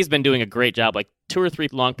it. He's been doing a great job, like 2 or 3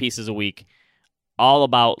 long pieces a week, all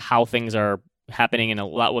about how things are happening and a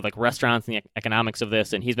lot with like restaurants and the economics of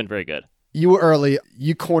this, and he's been very good. You were early.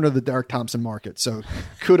 You cornered the Derek Thompson market, so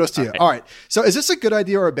kudos to you. All right. So is this a good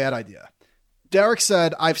idea or a bad idea? Derek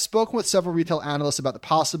said, I've spoken with several retail analysts about the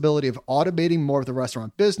possibility of automating more of the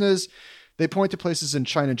restaurant business. They point to places in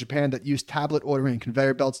China and Japan that use tablet ordering and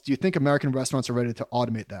conveyor belts. Do you think American restaurants are ready to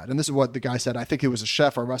automate that? And this is what the guy said. I think he was a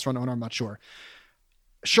chef or a restaurant owner. I'm not sure.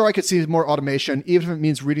 Sure, I could see more automation, even if it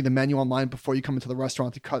means reading the menu online before you come into the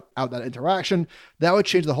restaurant to cut out that interaction. That would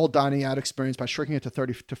change the whole dining out experience by shrinking it to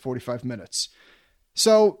 30 to 45 minutes.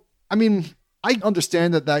 So, I mean, I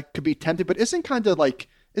understand that that could be tempting, but isn't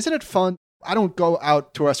it fun? I don't go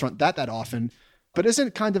out to a restaurant that often, but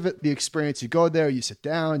isn't kind of the experience? You go there, you sit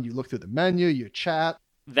down, you look through the menu, you chat.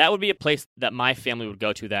 That would be a place that my family would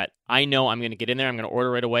go to that I know I'm going to get in there, I'm going to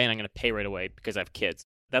order right away, and I'm going to pay right away because I have kids.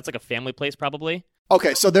 That's like a family place probably.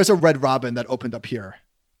 Okay, so there's a Red Robin that opened up here.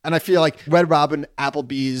 And I feel like Red Robin,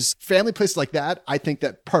 Applebee's, family places like that, I think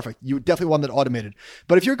that perfect. You would definitely want that automated.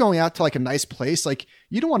 But if you're going out to like a nice place, like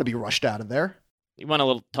you don't want to be rushed out of there. You want a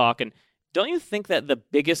little talk. And don't you think that the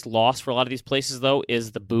biggest loss for a lot of these places, though,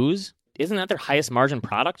 is the booze? Isn't that their highest margin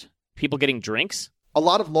product? People getting drinks? A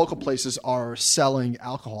lot of local places are selling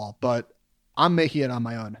alcohol, but I'm making it on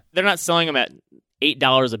my own. They're not selling them at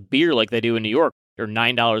 $8 a beer like they do in New York or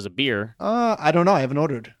 $9 a beer. I don't know. I haven't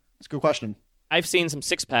ordered. It's a good question. I've seen some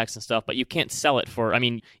 6-packs and stuff, but you can't sell it for, I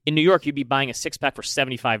mean, in New York, you'd be buying a 6-pack for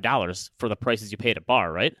 $75 for the prices you pay at a bar,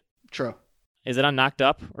 right? True. Is it on Knocked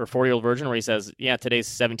Up or 40-Year-Old Virgin where he says, yeah, today's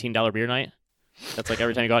 $17 beer night? That's like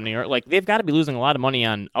every time you go out in New York. Like, they've got to be losing a lot of money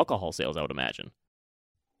on alcohol sales, I would imagine.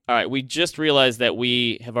 All right, we just realized that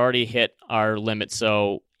we have already hit our limit,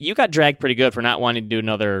 so you got dragged pretty good for not wanting to do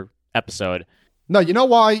another episode. No, you know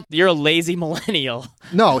why? You're a lazy millennial.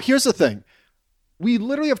 No, here's the thing. We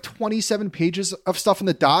literally have 27 pages of stuff in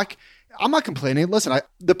the doc. I'm not complaining. Listen,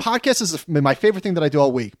 the podcast is my favorite thing that I do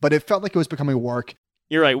all week, but it felt like it was becoming work.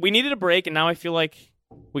 You're right. We needed a break, and now I feel like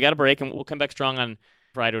we got a break, and we'll come back strong on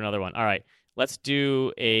Friday to another one. All right, let's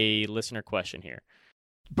do a listener question here.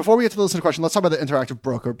 Before we get to the listener question, let's talk about the Interactive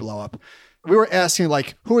Broker blow up. We were asking,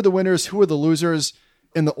 like, who are the winners? Who are the losers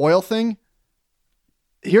in the oil thing?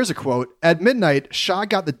 Here's a quote. At midnight, Shah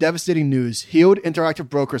got the devastating news. He owed Interactive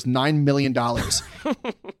Brokers $9 million.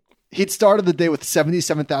 He'd started the day with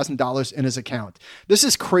 $77,000 in his account. This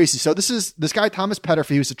is crazy. So this guy, Thomas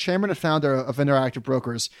Petterfy, who's the chairman and founder of Interactive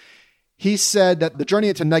Brokers. He said that the journey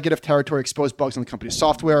into negative territory exposed bugs in the company's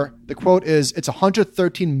software. The quote is, it's a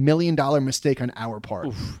 $113 million mistake on our part.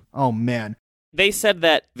 Oof. Oh, man. They said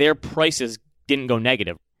that their prices didn't go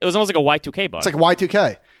negative. It was almost like a Y2K bug. It's like a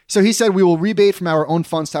Y2K. So he said, we will rebate from our own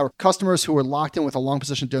funds to our customers who were locked in with a long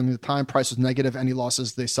position during the time price was negative. Any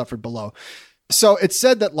losses they suffered below. So it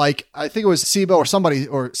said that, like, I think it was SIBO or somebody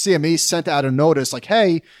or CME sent out a notice like,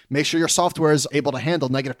 hey, make sure your software is able to handle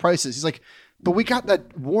negative prices. He's like, but we got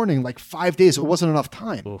that warning like 5 days. It wasn't enough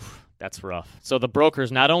time. Oof, that's rough. So the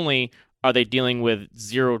brokers, not only are they dealing with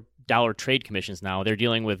 $0 trade commissions now, they're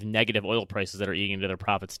dealing with negative oil prices that are eating into their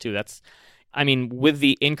profits too. I mean, with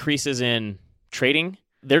the increases in trading,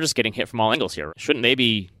 they're just getting hit from all angles here. Shouldn't they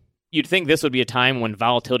be? You'd think this would be a time when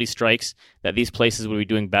volatility strikes that these places would be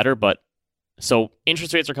doing better, but so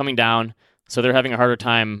interest rates are coming down, so they're having a harder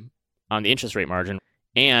time on the interest rate margin,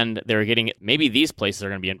 and they're getting, maybe these places are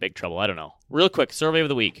going to be in big trouble. I don't know. Real quick, survey of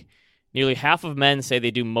the week. Nearly half of men say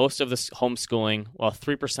they do most of the homeschooling, while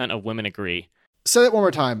 3% of women agree. Say that one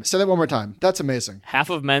more time. Say that one more time. That's amazing.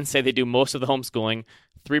 Half of men say they do most of the homeschooling,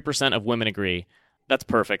 3% of women agree. That's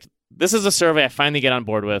perfect. This is a survey I finally get on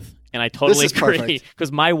board with, and I totally agree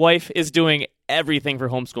because my wife is doing everything for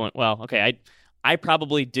homeschooling. Well, okay, I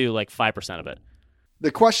probably do like 5% of it.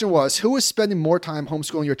 The question was, who is spending more time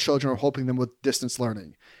homeschooling your children or helping them with distance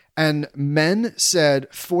learning? And men said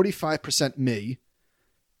 45% me,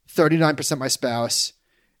 39% my spouse.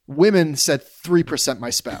 Women said 3% my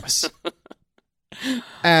spouse.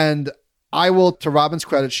 And I will, to Robin's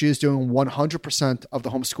credit, she is doing 100% of the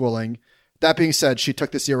homeschooling. That being said, she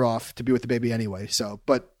took this year off to be with the baby anyway. So,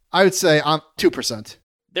 but I would say I'm 2%.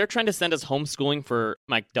 They're trying to send us homeschooling for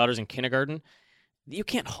my daughters in kindergarten. You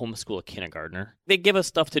can't homeschool a kindergartner. They give us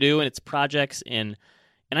stuff to do, and it's projects, and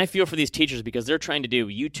I feel for these teachers because they're trying to do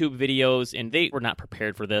YouTube videos, and they were not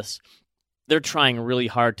prepared for this. They're trying really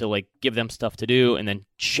hard to like give them stuff to do and then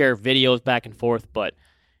share videos back and forth, but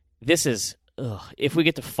this is, if we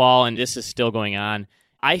get to fall and this is still going on,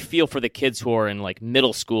 I feel for the kids who are in like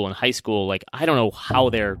middle school and high school. Like, I don't know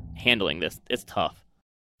how they're handling this. It's tough.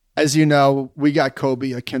 As you know, we got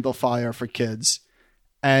Kobe a Kindle Fire for kids,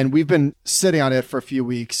 and we've been sitting on it for a few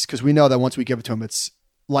weeks because we know that once we give it to him,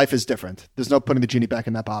 life is different. There's no putting the genie back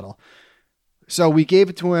in that bottle. So we gave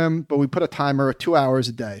it to him, but we put a timer at 2 hours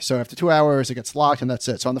a day. So after 2 hours, it gets locked, and that's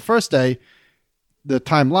it. So on the first day, the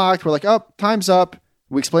time locked. We're like, oh, time's up.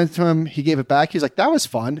 We explained it to him. He gave it back. He's like, that was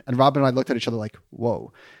fun. And Robin and I looked at each other like,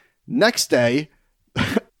 whoa. Next day,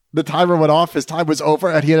 the timer went off. His time was over,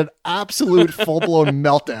 and he had an absolute full-blown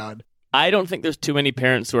meltdown. I don't think there's too many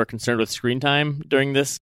parents who are concerned with screen time during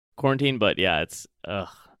this quarantine, but yeah, it's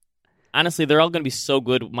honestly, they're all going to be so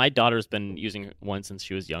good. My daughter's been using one since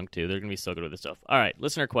she was young, too. They're going to be so good with this stuff. All right,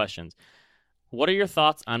 listener questions. What are your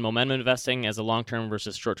thoughts on momentum investing as a long-term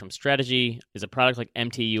versus short-term strategy? Is a product like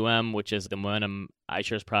MTUM, which is the Momentum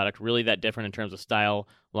iShares product, really that different in terms of style,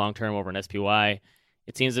 long-term over an SPY?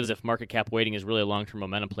 It seems as if market cap weighting is really a long-term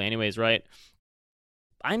momentum play anyways, right?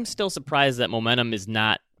 I'm still surprised that momentum is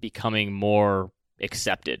not becoming more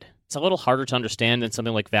accepted. It's a little harder to understand than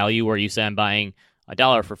something like value where you say I'm buying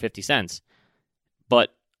 $1 for 50 cents.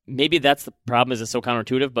 But maybe that's the problem, is it's so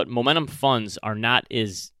counterintuitive, but momentum funds are not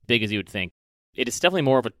as big as you would think. It is definitely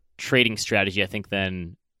more of a trading strategy, I think,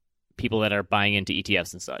 than people that are buying into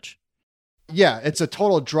ETFs and such. Yeah, it's a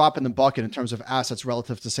total drop in the bucket in terms of assets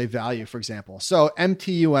relative to, say, value, for example. So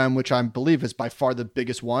MTUM, which I believe is by far the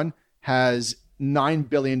biggest one, has $9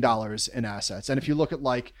 billion in assets. And if you look at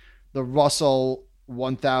like the Russell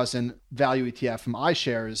 1000 value ETF from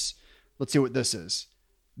iShares, let's see what this is.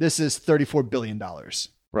 This is $34 billion.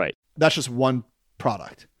 Right. That's just one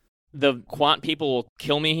product. The quant people will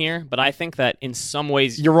kill me here, but I think that in some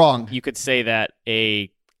ways you're wrong. You could say that a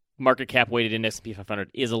market cap weighted in S&P 500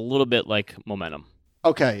 is a little bit like momentum.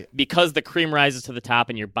 Okay. Because the cream rises to the top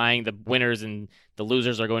and you're buying the winners and the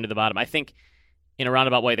losers are going to the bottom. I think in a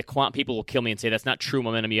roundabout way, the quant people will kill me and say that's not true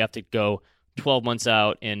momentum. You have to go 12 months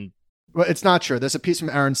out and... Well, it's not true. There's a piece from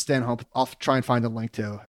Aaron Stanhope. I'll try and find a link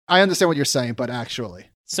to. I understand what you're saying, but actually...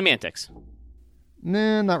 Semantics.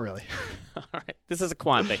 Nah, not really. All right. This is a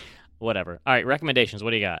quant thing. Whatever. All right. Recommendations.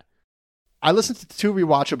 What do you got? I listened to 2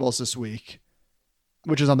 rewatchables this week,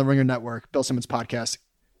 which is on the Ringer Network, Bill Simmons' podcast,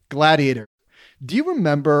 Gladiator. Do you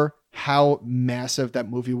remember how massive that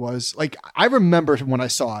movie was? Like, I remember when I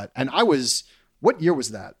saw it, and I was... What year was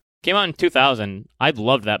that? Came out in 2000. I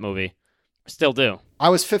loved that movie. Still do. I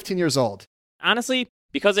was 15 years old. Honestly,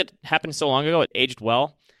 because it happened so long ago, it aged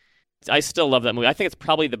well. I still love that movie. I think it's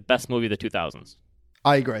probably the best movie of the 2000s.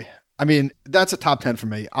 I agree. I mean, that's a top 10 for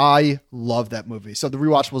me. I love that movie. So the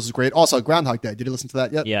rewatchables is great. Also, Groundhog Day. Did you listen to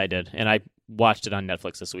that yet? Yeah, I did. And I watched it on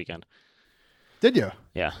Netflix this weekend. Did you?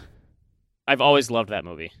 Yeah. I've always loved that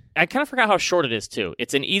movie. I kind of forgot how short it is, too.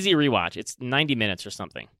 It's an easy rewatch. It's 90 minutes or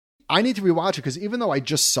something. I need to rewatch it because even though I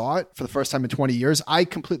just saw it for the first time in 20 years, I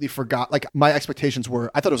completely forgot. Like, my expectations were,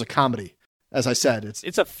 I thought it was a comedy. As I said,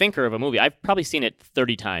 it's a thinker of a movie. I've probably seen it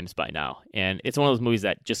 30 times by now. And it's one of those movies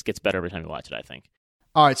that just gets better every time you watch it, I think.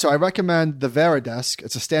 All right, so I recommend the Vera desk.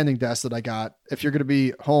 It's a standing desk that I got. If you're going to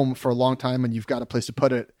be home for a long time and you've got a place to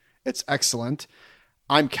put it, it's excellent.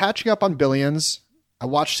 I'm catching up on Billions. I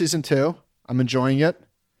watched season 2. I'm enjoying it.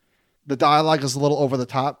 The dialogue is a little over the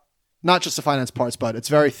top. Not just the finance parts, but it's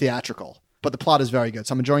very theatrical. But the plot is very good,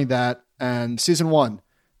 so I'm enjoying that. And season 1,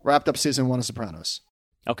 wrapped up season 1 of Sopranos.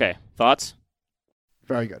 Okay, thoughts?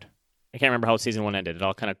 Very good. I can't remember how season 1 ended. It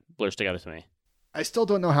all kind of blurs together to me. I still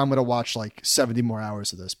don't know how I'm going to watch like 70 more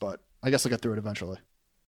hours of this, but I guess I'll get through it eventually.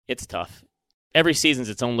 It's tough. Every season's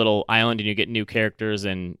its own little island, and you get new characters,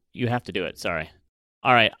 and you have to do it. Sorry.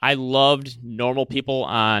 All right, I loved Normal People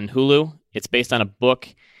on Hulu. It's based on a book,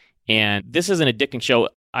 and this is an addicting show.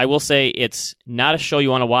 I will say it's not a show you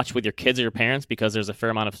want to watch with your kids or your parents because there's a fair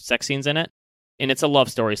amount of sex scenes in it. And it's a love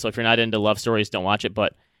story, so if you're not into love stories, don't watch it.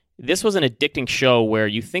 But this was an addicting show where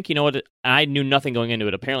you think you know what. I knew nothing going into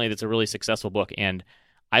it. Apparently, it's a really successful book, and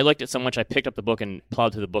I liked it so much I picked up the book and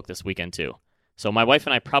plowed through the book this weekend, too. So my wife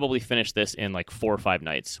and I probably finished this in like 4 or 5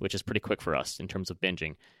 nights, which is pretty quick for us in terms of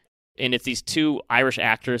binging. And it's these 2 Irish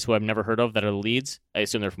actors who I've never heard of that are the leads. I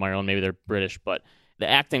assume they're from Ireland. Maybe they're British, but the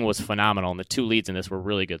acting was phenomenal, and the 2 leads in this were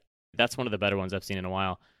really good. That's one of the better ones I've seen in a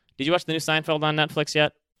while. Did you watch the new Seinfeld on Netflix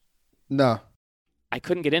yet? No. I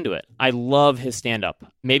couldn't get into it. I love his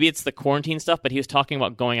stand-up. Maybe it's the quarantine stuff, but he was talking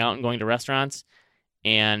about going out and going to restaurants,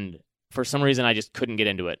 and for some reason I just couldn't get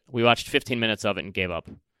into it. We watched 15 minutes of it and gave up.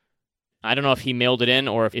 I don't know if he mailed it in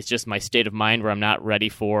or if it's just my state of mind where I'm not ready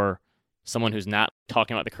for someone who's not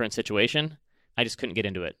talking about the current situation. I just couldn't get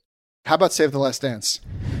into it. How about Save the Last Dance?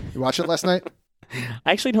 You watch it last night?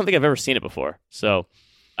 I actually don't think I've ever seen it before. So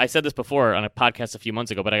I said this before on a podcast a few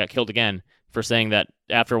months ago, but I got killed again for saying that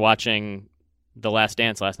after watching The Last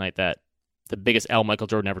Dance last night that the biggest L Michael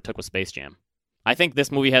Jordan ever took was Space Jam. I think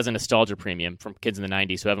this movie has a nostalgia premium from kids in the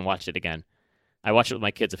 90s who haven't watched it again. I watched it with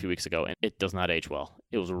my kids a few weeks ago, and it does not age well.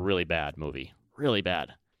 It was a really bad movie. Really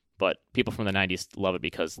bad. But people from the 90s love it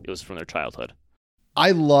because it was from their childhood.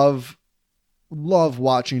 I love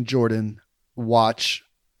watching Jordan watch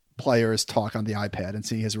players talk on the iPad and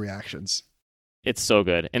seeing his reactions. It's so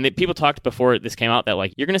good. And people talked before this came out that,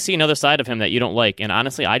 like, you're going to see another side of him that you don't like. And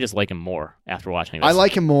honestly, I just like him more after watching this. I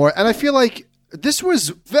like him more. And I feel like this was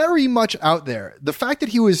very much out there. The fact that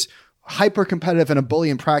he was hyper competitive and a bully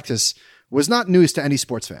in practice was not news to any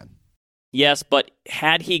sports fan. Yes, but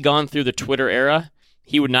had he gone through the Twitter era,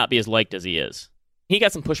 he would not be as liked as he is. He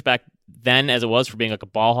got some pushback then as it was for being like a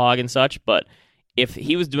ball hog and such. But if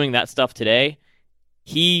he was doing that stuff today,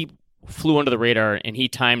 he flew under the radar, and he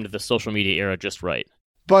timed the social media era just right.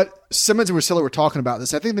 But Simmons and Russillo were talking about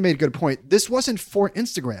this. I think they made a good point. This wasn't for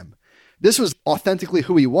Instagram. This was authentically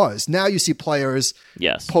who he was. Now you see players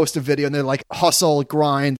post a video, and they're like, hustle,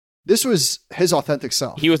 grind. This was his authentic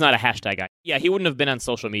self. He was not a hashtag guy. Yeah, he wouldn't have been on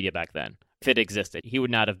social media back then if it existed. He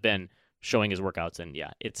would not have been showing his workouts, and yeah,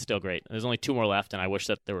 it's still great. There's only 2 more left, and I wish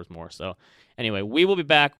that there was more. So anyway, we will be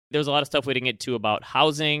back. There's a lot of stuff we didn't get to about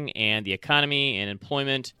housing and the economy and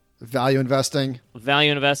employment. Value investing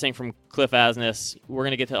from Cliff Asness. We're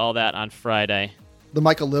going to get to all that on Friday. The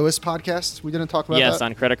Michael Lewis podcast, we didn't talk about that? Yes,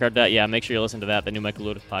 on Credit Card Debt. Yeah, make sure you listen to that. The new Michael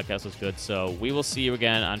Lewis podcast was good. So we will see you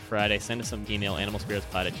again on Friday. Send us some email,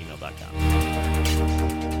 animalspiritspod@gmail.com.